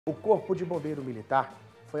O Corpo de Bombeiro Militar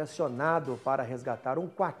foi acionado para resgatar um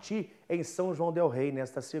quati em São João del-Rei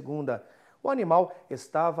nesta segunda. O animal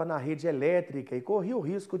estava na rede elétrica e corria o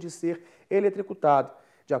risco de ser eletrocutado.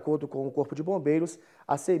 De acordo com o Corpo de Bombeiros,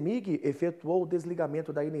 a CEMIG efetuou o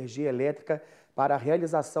desligamento da energia elétrica para a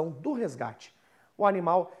realização do resgate. O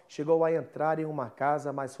animal chegou a entrar em uma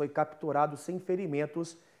casa, mas foi capturado sem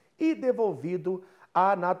ferimentos e devolvido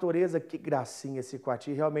à natureza. Que gracinha esse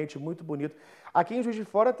quati, realmente muito bonito. Aqui em Juiz de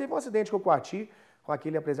Fora teve um acidente com o quati, com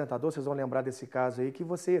aquele apresentador, vocês vão lembrar desse caso aí, que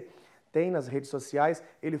você tem nas redes sociais.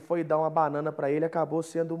 Ele foi dar uma banana para ele, acabou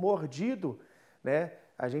sendo mordido, né?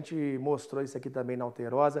 A gente mostrou isso aqui também na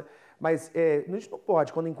Alterosa, mas a gente não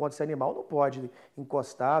pode, quando encontra esse animal, não pode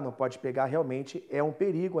encostar, não pode pegar, realmente é um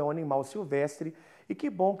perigo, é um animal silvestre, e que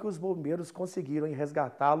bom que os bombeiros conseguiram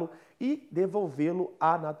resgatá-lo e devolvê-lo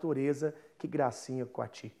à natureza. Que gracinha,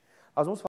 quati. Nós vamos